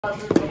Find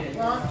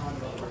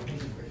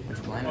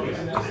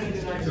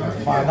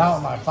out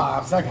in like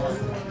 5 seconds.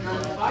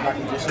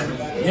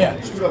 Yeah.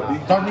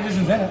 Dark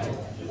Magician's in it.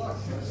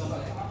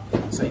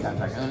 So you got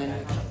Dragoon in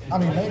it? I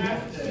mean, maybe.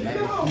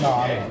 No,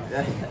 I mean.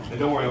 And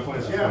don't worry, I'm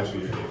playing some Flash for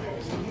you.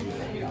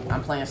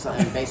 I'm playing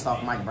something based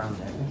off Mike Brown.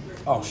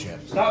 Oh, shit.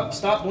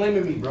 Stop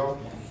blaming me, bro.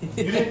 I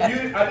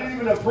didn't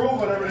even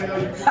approve of everything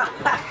else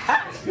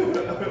you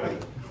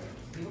did.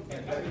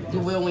 You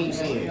will when you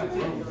see it.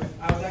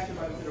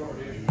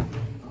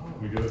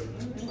 We good?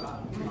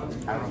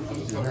 I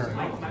don't know.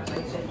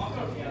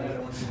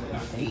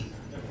 8.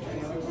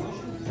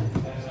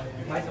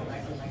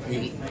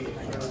 8.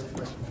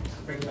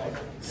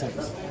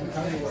 6.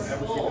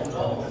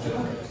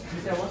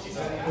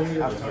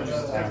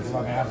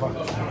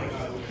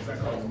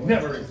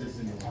 Never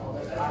existed.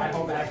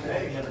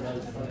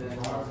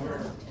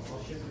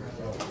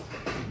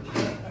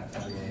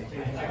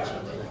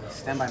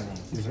 Stand by me.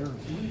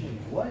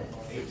 What?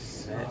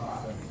 Set.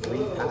 3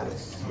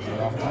 pass.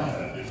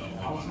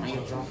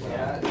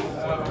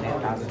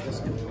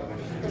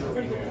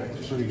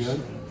 Pretty good.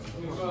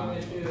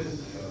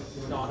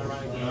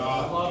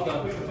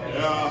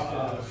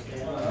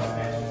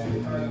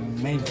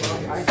 Main I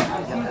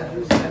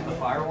the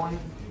fire one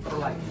for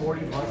like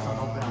 $40 on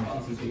open on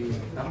PCP.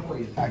 That'll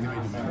play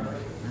Activate the main.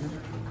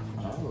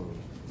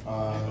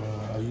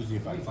 I'll use the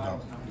effect. No.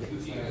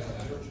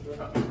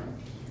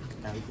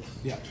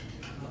 Yeah.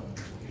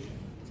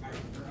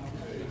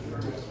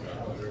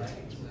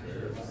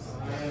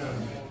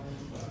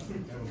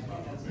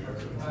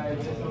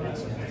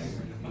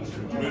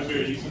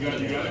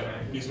 You got it?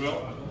 You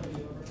smell?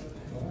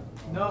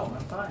 No,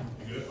 I'm fine.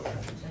 You good?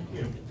 Thank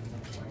you.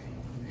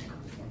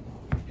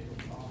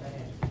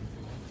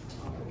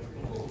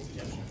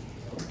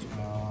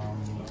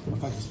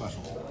 Effective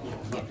special.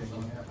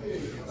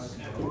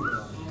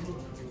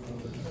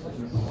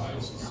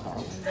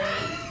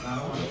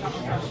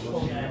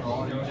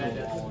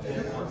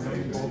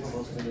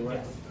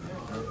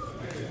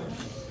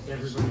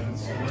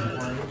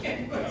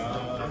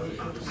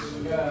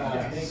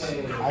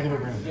 I can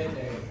agree.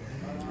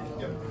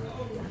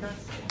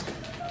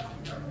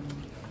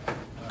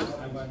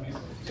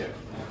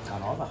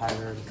 On all the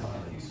higher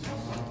companies.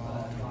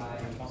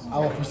 I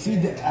will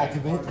proceed to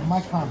activate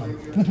my common.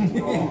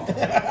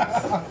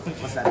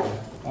 What's that?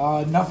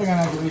 Nothing on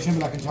activation,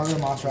 but I can target a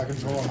monster I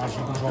control or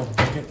monster I control.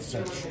 Get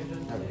search.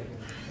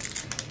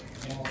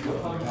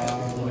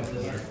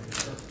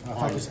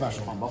 Effective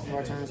special. On both of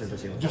our turns or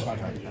just yours? Just my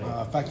turn.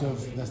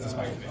 Effective, that's the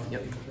special.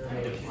 Yep.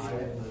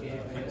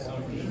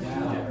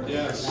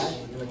 Yes.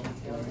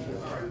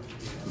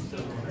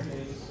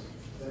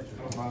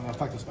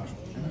 Effective special.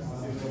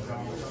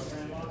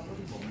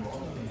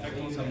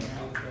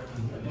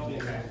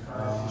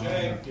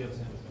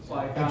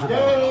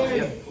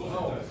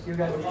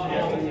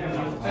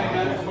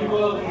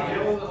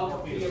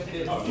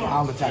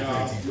 I'll attack for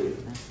 18.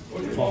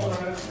 12.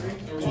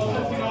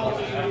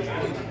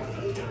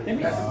 2,000. They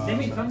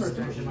made some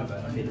retention. I'll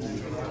take it.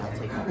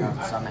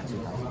 So I'm at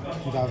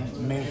 2,000.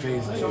 2,000. Main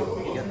phase. Yep.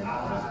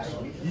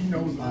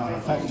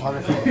 Effect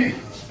target.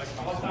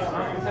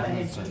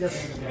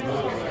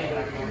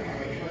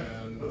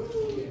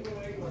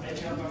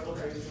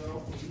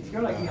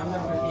 You're like me, I'm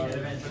never going to see an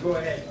event, so go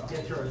ahead,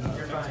 get yours,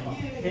 you're fine.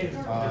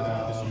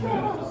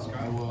 I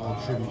will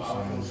attribute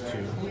some to.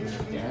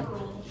 Yeah.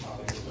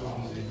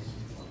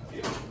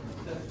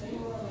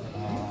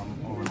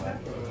 Overlay.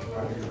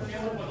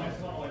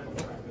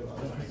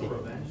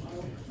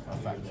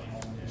 Effect.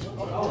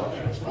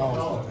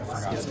 Oh, I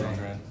forgot Stone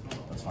Dread.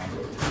 That's fine.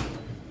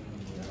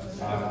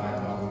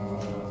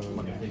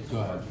 Go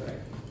ahead.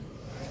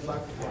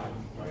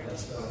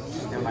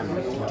 Stand by me.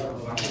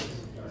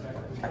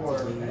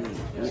 Actively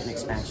Mutant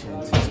expansion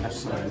to special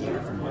summon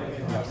Mutant from work.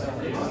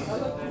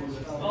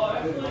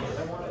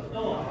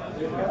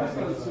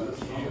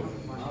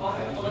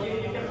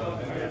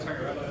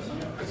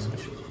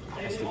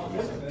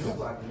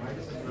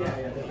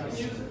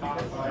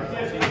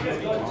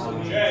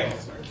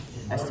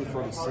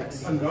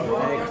 ST46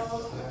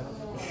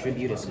 effect.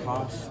 Tribute is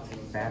cost.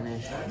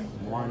 Banish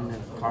 1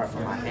 card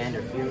from my hand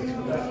or field.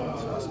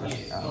 So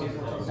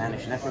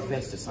banish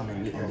Necrophist to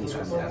summon Mutant Beast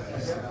from there.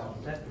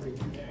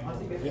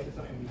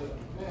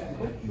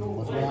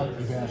 What's going on?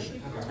 You banish.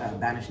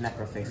 Banish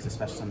Necrophist to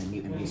special summon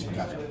Mutant Beast from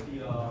there.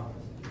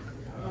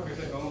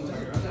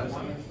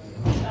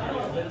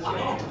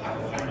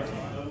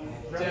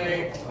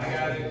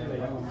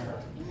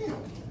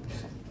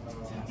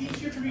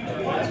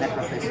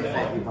 Necrophist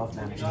effect, we both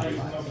damage 5.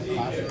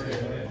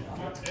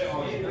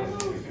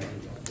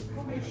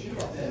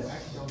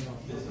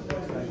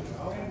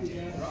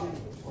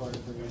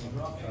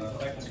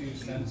 Effect to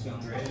send some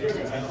greater and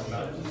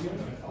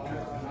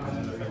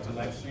then effect to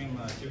live stream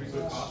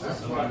typical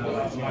cost.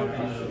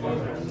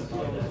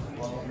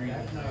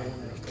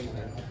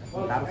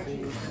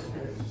 Battlefield.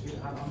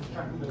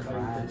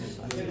 Crash.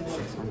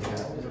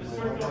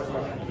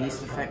 600.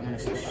 Beast effect when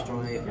it's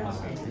destroyed.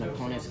 An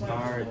opponent's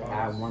card,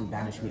 add 1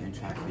 banish mutant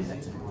track for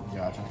that turn.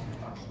 Gotcha.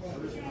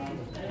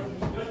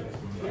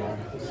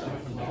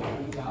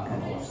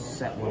 And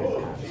set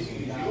one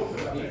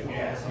and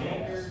pass.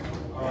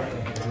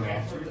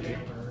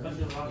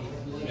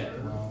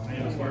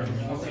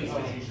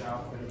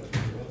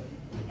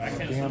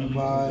 Stand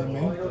by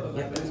me.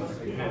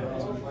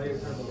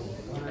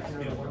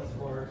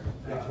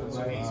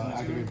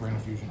 Activate Brain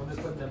Infusion.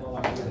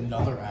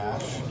 Another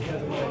Ash.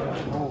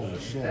 Holy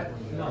shit.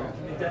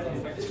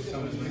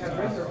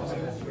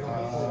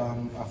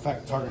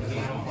 Affect target.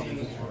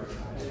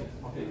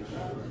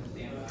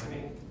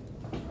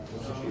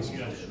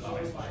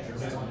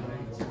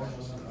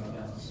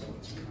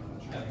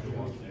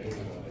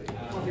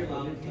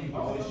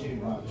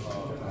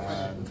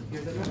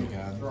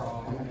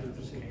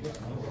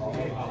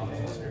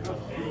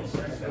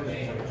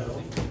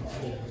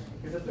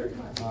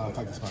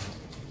 Affect the special.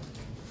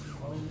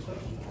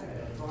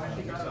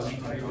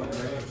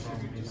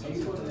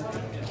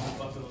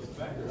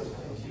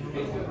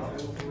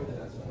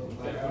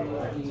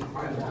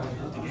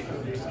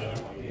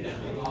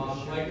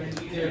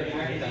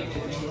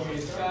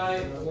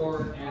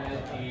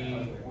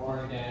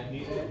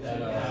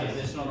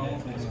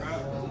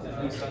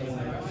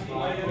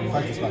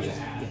 Fight the special.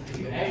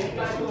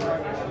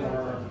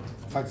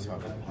 Fight the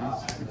special.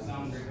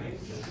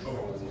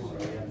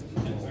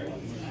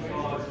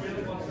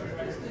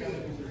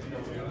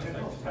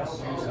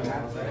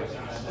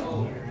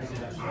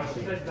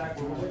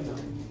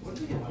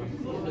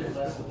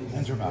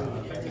 Enter battle.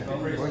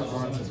 Before you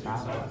go into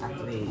battle,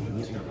 activate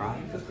Myutant Cry.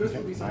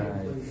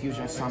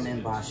 Fusion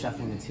summon by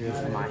shuffling materials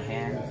from my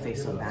hand,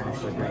 face up,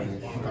 banish or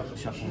grave,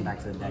 shuffling back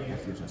to the deck and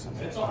fusion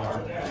summon.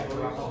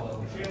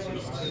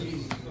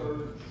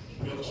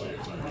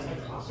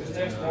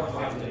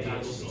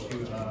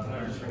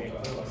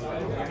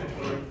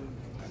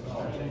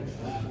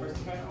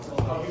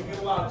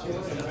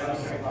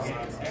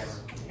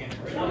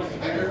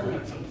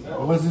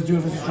 What does this do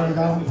if it's a straight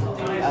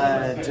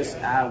battle? Just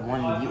add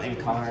one mutant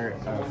card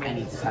of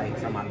any type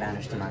from my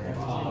banish to my hand.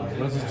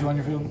 What does this do on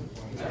your field?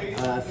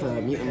 If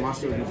a mutant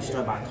monster will be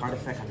destroyed by a card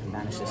effect, I can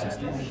banish this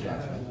instead.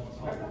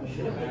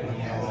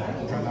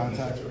 Try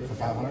non-attack for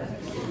 500.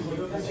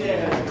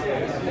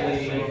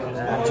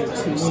 Do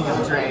 2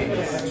 skill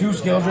drains. 2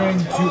 skill drain,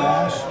 2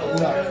 Ash.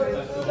 Look.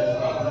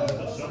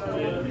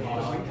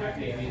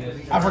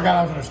 I forgot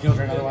I was under skill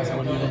drain, otherwise I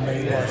wouldn't even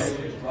made this.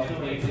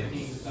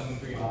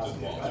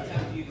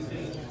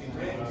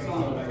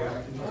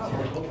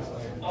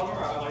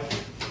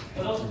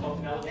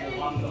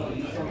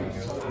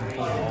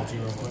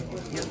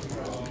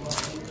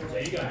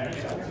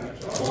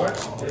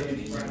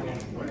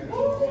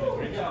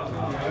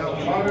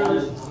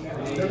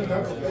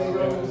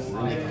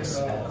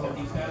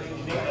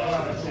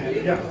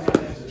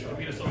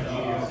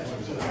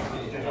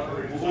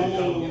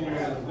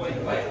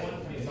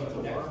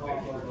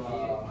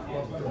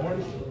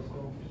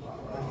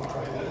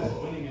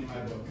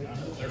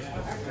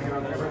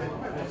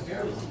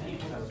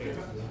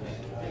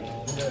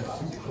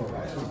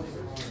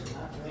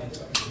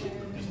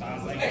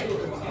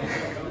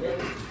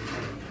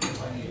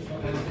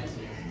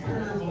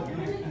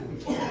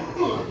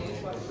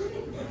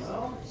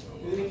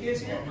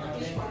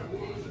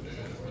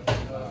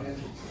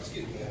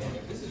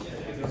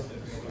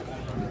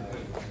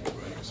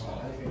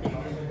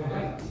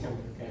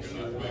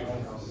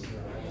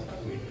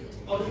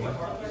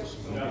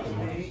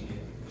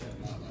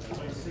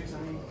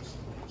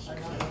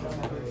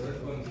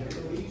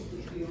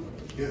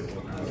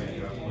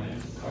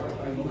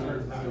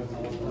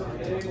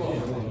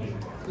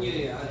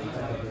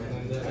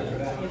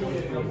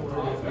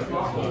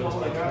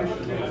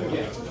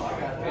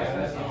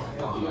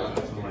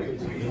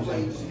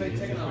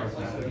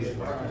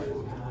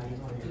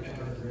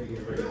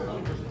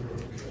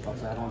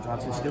 Hopefully I don't draw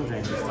 2 skill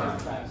drains this time.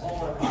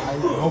 I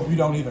hope you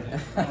don't either.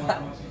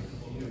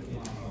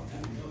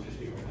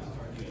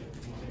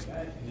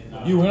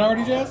 You win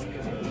already, Jazz?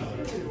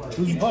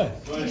 Who'd you play?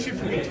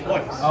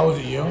 Oh, was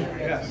it you?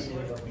 Yes.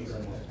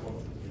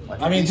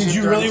 I mean, did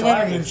you really win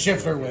or did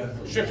Shifter win?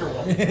 Shifter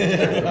won.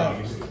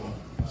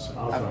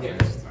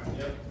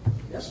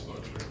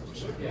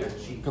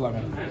 Good luck,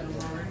 man.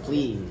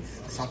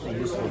 Please, something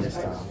useful this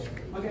time.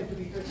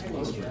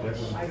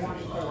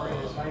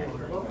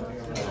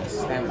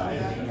 Stand by.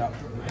 Yep.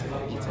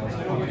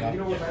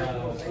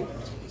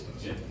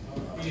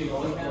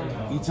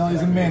 E-Telly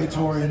is a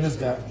mandatory in this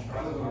deck.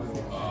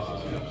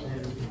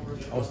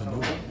 Oh, it's a new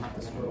one.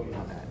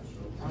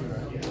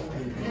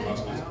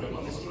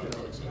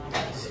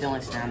 Still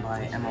in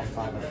standby,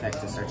 ML5 effect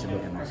to search a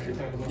moving monster.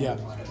 Yeah.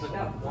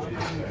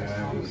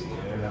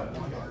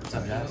 What's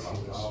up, Jazz?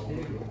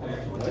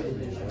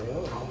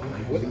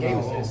 What game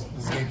is this?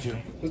 This is game 2.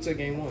 Who took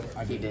game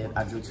 1? He did.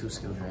 I drew 2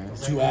 skill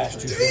drains. 2 Ash,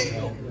 2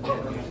 skill.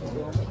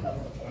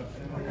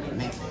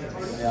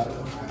 Yeah.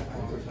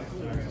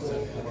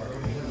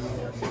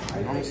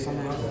 Normal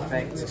summon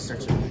effect to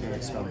search a moving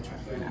and spell the trap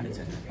and add it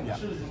to it. Yeah.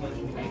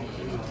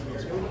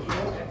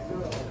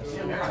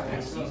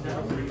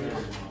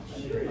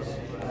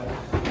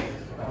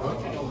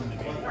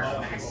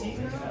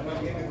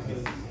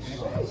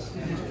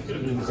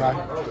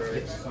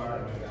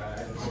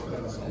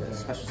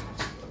 Special.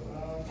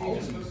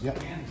 Yep.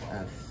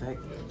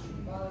 Effect.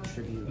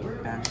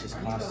 Tribute. Banish this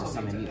cost to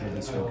summon mutant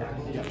beast from deck.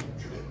 Yep.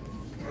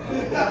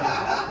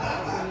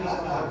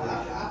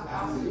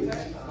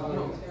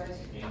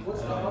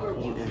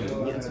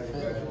 Mutant's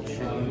effect.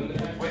 Tribute.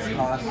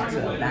 Cost to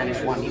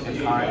banish one mutant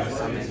card and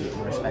summon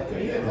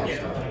respectively.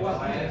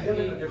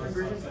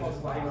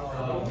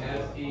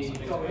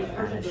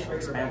 Banish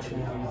expansion.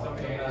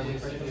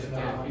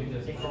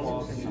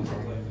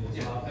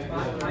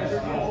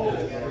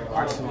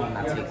 Arsenal and I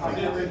take 3.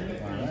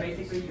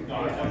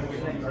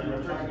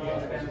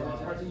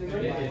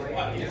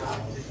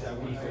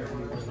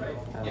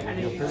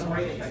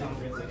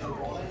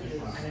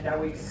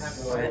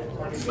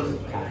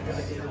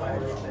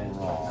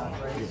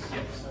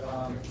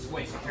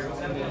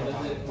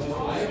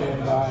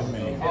 Stand by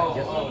me.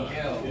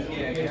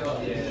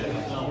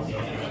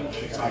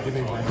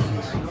 Activate range.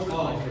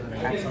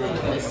 Activate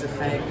this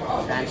effect,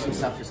 banish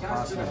himself his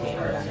cost, negate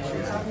or banish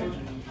his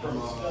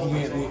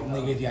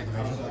Negate the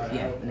activation.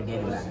 Yeah, negate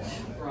and banish.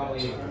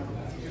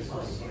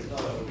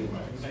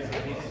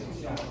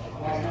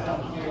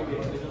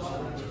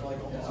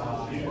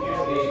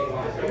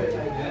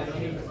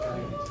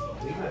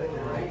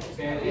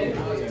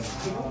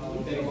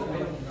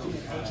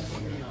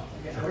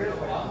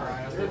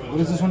 What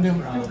does this one do?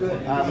 We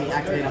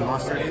activate a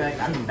monster effect.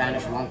 I can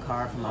banish one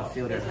card from my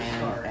field or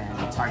hand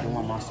and target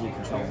one monster you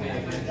control.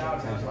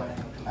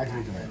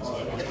 Activate the range.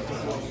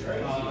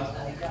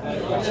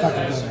 Start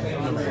the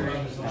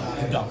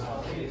domain. Dump.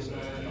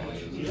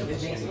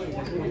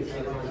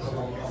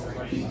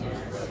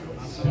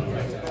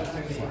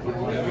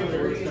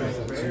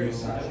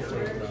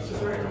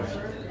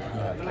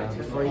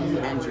 Before you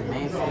end your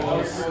main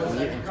phase,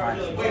 mutant card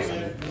from your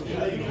side.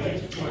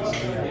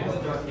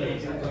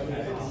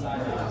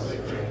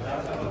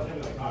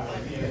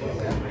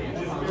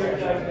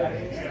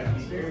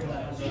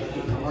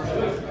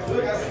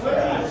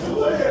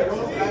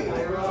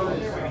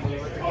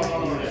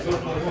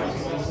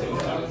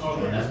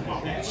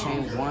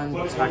 Chain 1,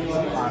 target the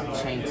clock,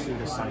 chain 2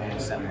 to summon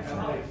and set one from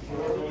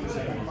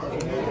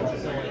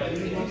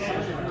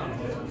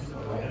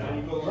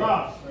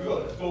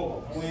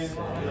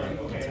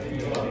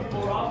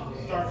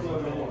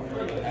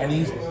And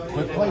he's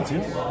quick play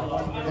too.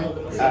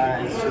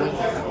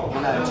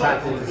 When a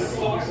trap is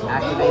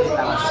activated,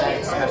 that will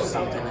set special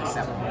something and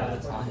set one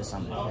on his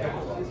summon.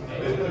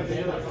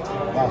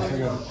 Wow, so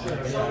good.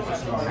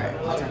 Alright,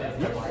 my turn.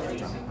 Yep.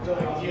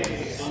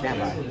 Stand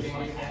by.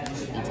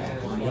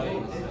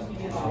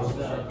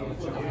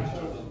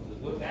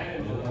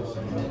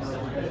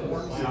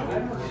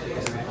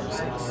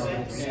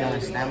 Still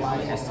in standby,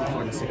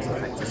 ST46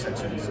 effect to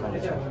search and spell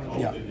it.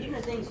 Yeah.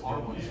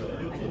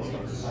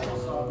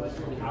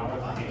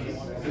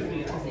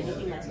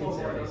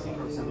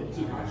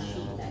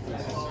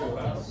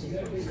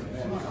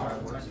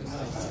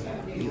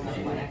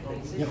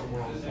 Yep.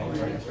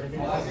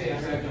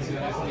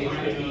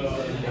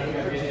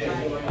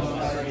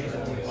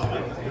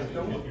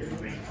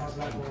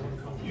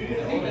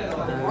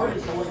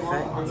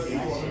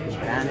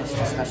 Banish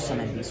to special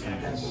summon beast from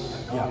deck.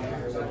 Yeah.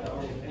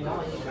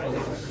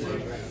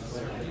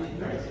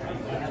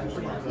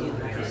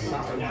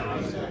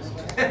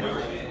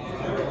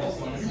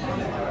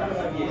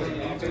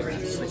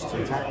 Switch to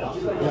attack.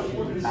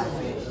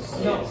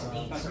 Yep.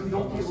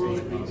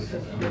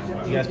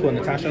 You guys pulling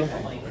Natasha?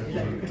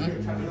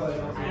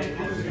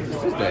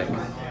 Who's that?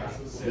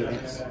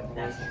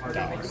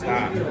 Stop.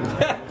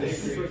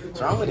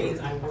 What's wrong with it?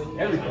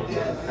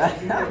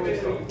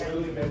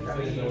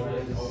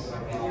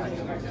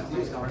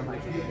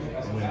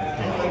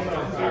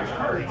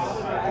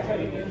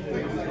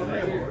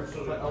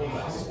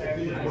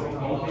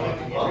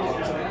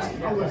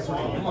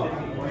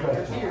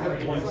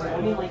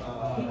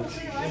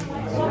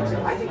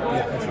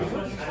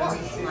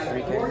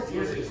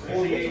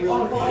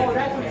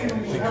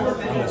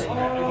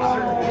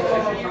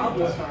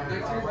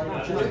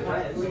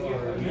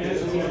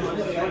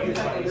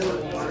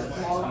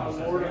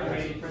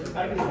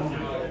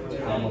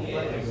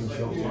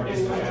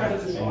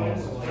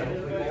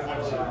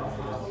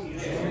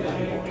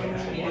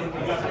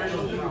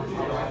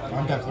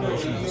 I'm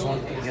declaration of this one.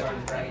 Yep.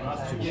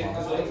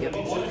 Yep.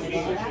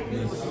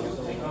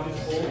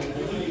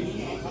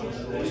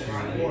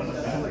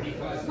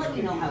 Let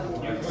me know how it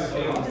works,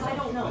 because I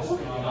don't know.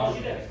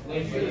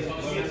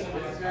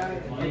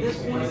 At this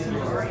point, it's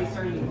already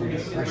starting to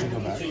Actually, go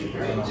back.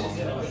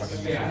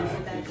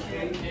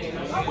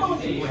 I'm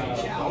willing to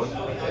branch out.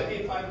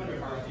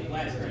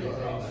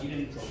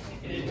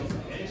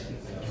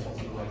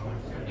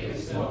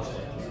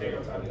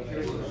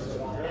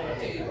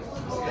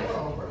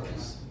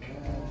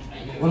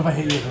 What if I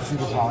hit you with a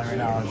super volley right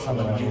now and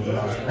something I need the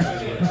monster?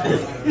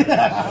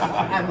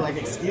 I'd be like,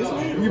 excuse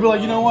me? You'd be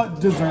like, you know what?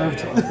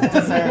 Deserved.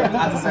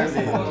 I deserve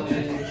it.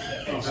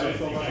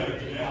 The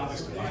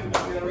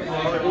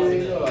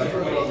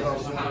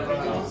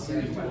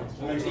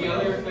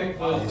other effect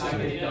was I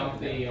did dump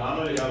the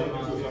I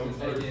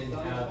didn't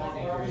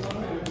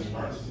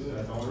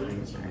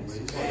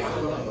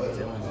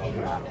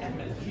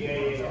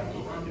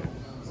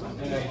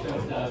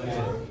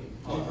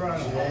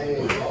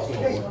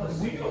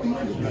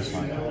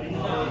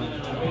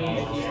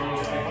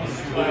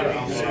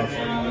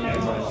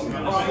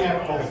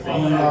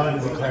You already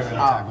declared an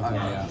attack with him,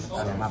 yeah.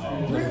 Okay, my bad.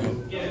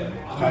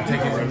 So I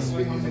take it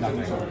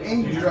nothing. And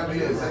you drop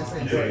the exact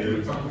same truck.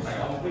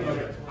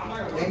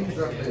 And you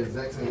drop the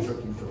exact same truck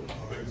you drove.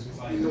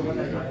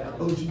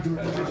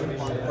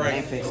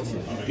 Right. Phase 2.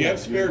 Do you have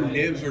spare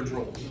nibs or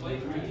drolls?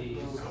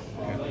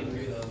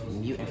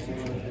 Mutant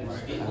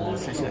fusion.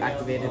 Since you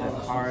activated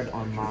a card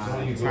on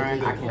my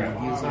turn, I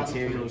can use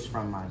materials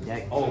from my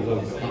deck,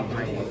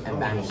 engrave, and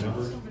banish them.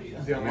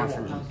 One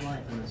from each.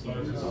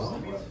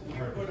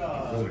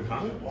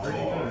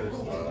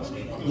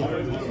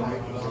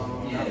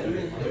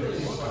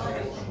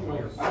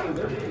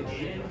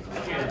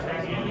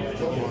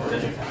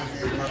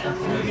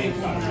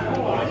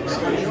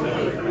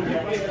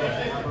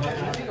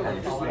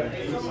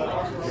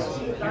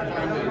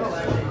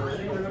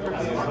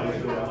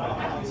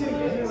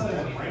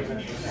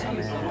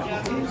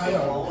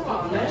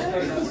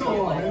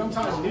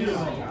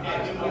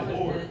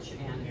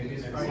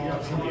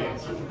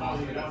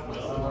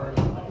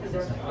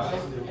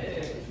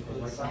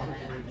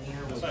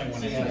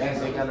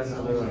 They got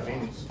another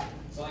Phoenix.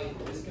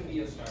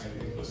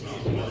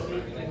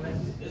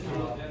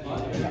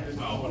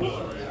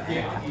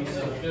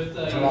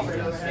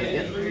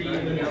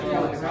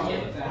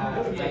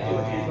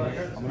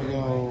 I'm gonna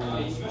go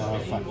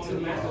fight.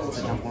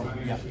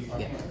 Yeah.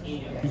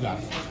 You got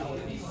it.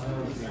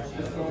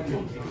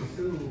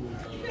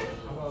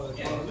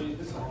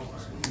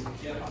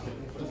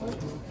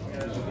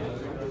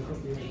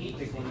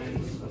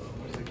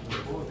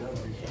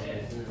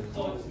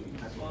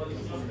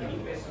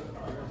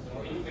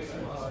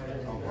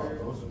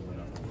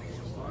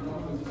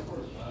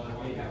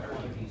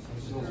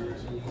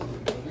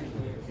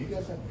 You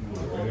guys have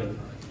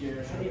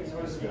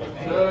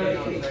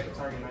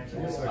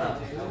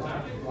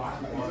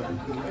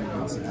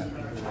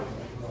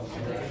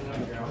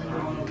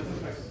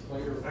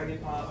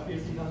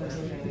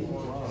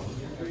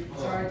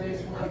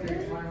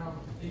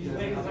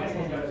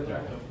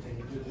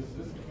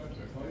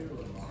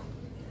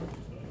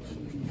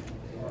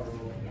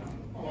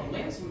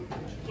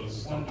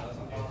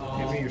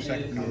Give me your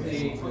second move.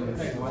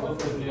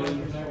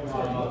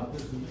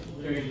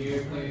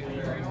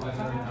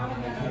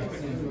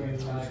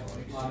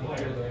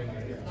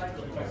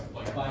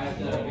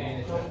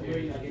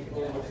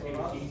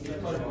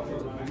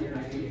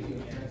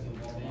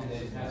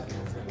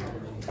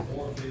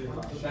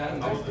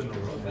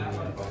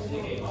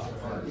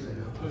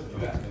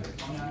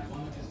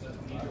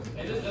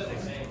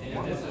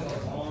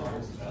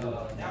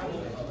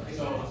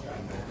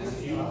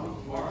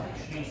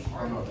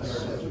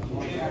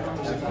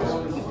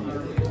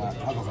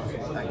 I'll go first.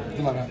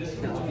 Good luck, man.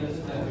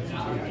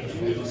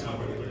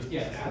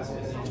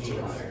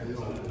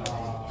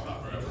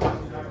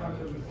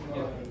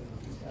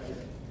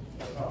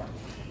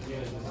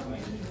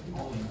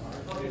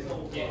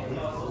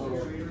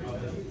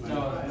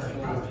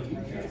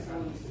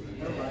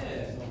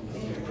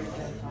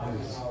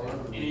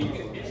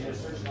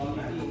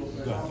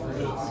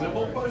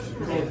 simple push.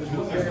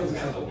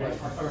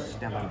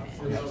 Stand by me.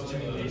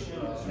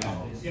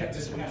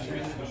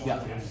 Yeah.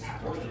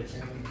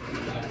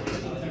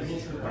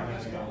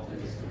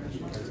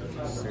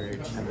 Search,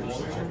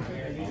 evolution.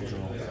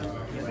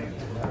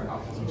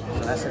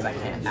 So that says I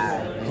can't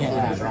add. Can't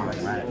add.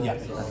 Drawing, right? Yeah.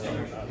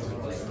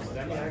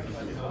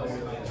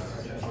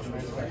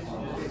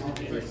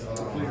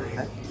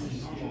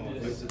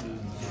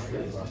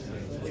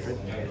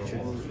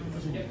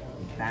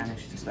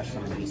 Banish the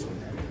special summon beast.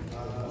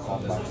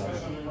 Called by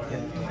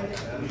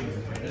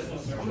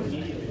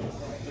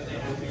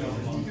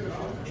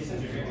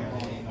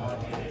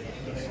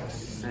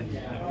Set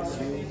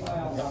to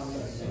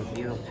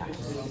reveal pass.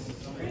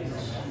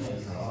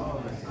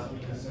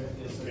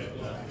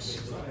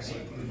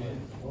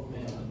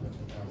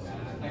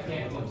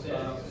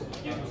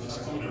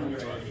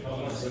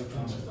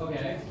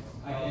 okay.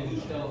 I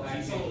can still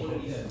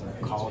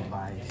Called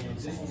by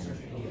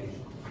insane.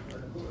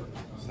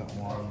 Set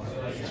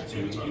 1, set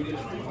 2.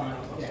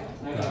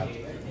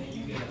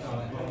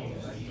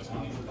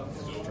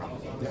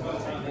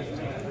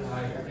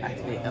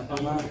 Activate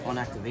Epilogue. On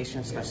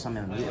activation, special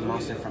summon a mutant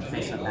monster from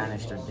face up,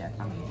 banished, or deck.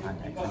 I mean, on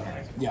deck, from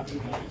hand. Yeah.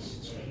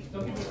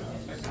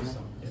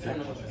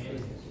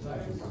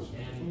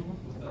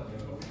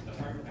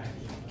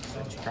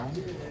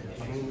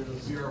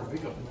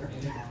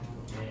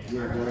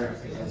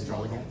 Let's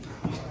draw again.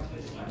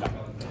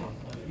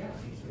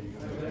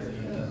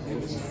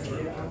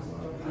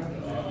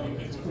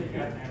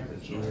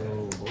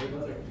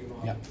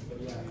 Yeah.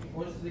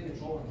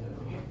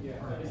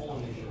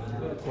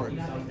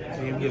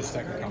 Can you get a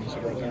stack of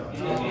commissary right there?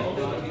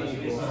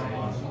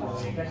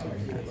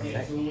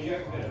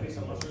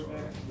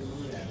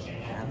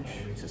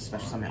 It's a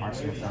special summon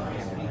arsenal from the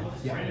hand.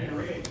 Yeah.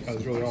 I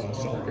was really on a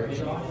solid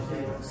character.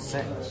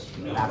 Set.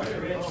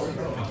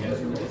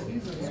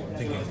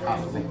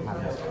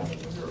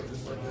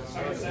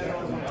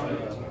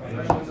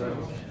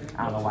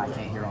 I don't know why I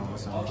can't hear all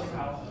this song.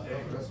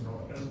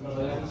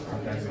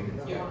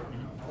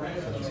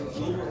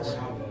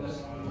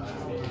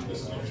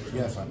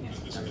 Yes, I'm.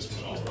 It's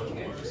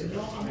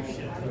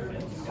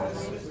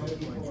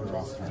your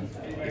boss turn.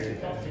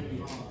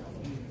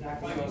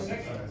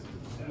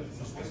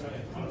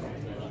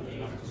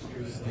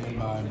 Stand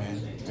by, man.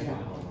 Stand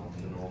by.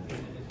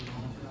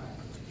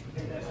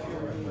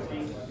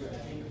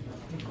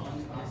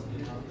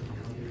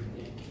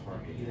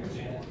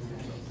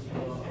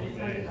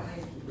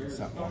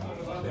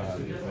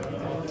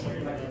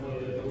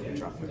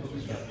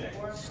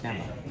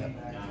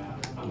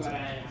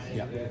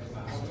 Yep.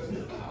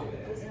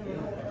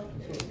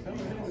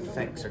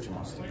 Effect, search a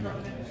monster.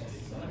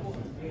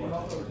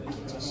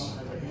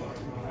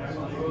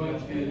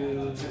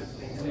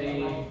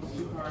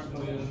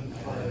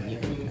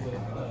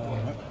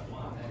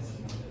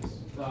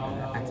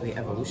 Activate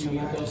evolution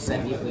mode,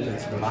 set Myutant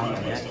into the bottom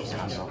of the deck,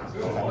 and I'm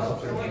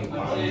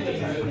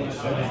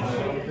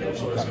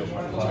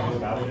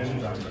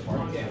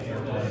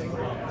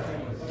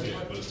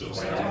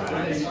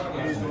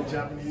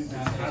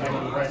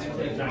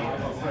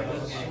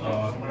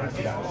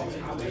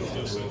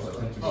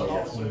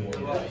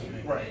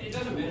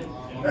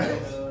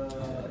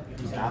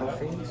battle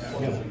phase?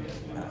 Yep.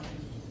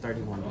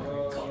 31.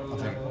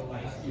 Okay.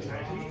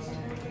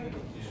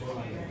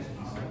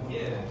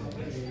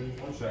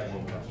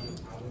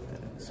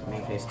 So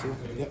main phase 2?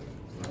 Yep.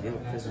 Reveal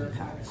Prison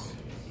Palace.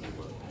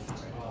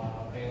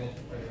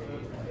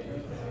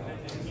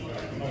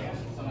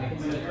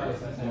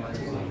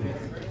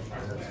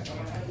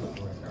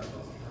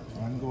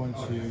 I'm going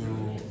to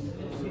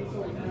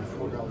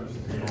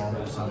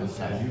normal summon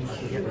Sentinel.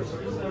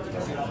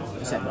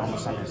 You said normal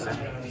summon set.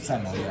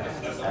 Sentinel, yeah.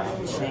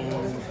 Chain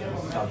of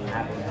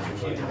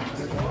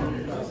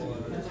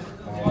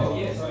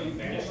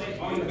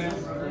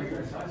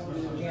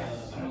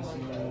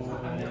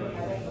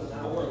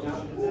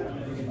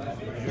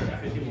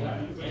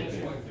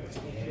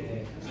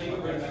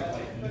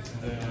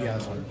Yeah,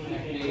 that's one.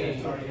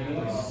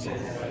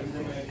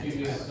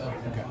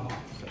 Okay.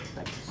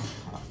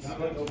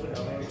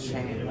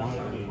 Chain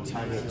 1,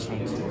 target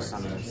chain 2,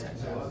 summon set.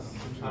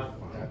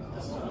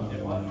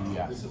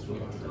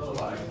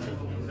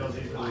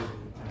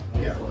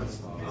 Yeah.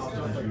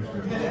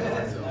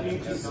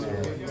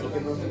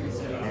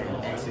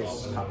 And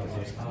X's copy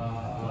first.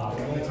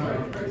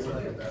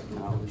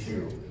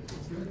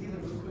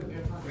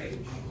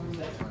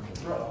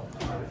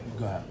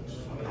 Go ahead.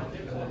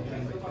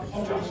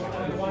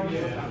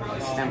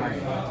 Stand by.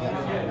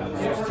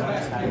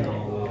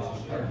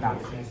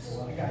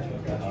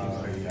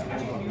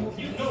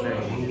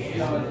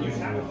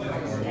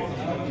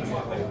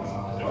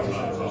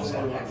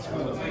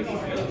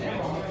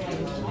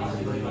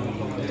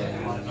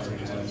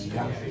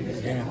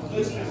 Yeah.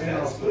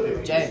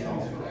 Jay,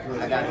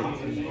 I got it.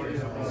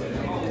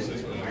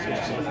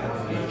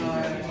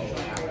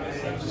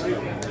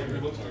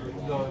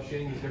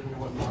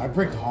 I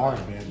bricked hard,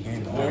 man.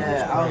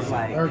 Yeah, I was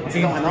like, Or what's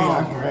game going 3,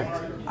 on? I'm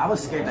correct. I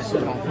was scared that she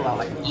was gonna pull out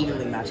like an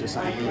evenly match or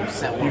something.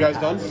 Set one You guys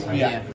time. done? Yeah.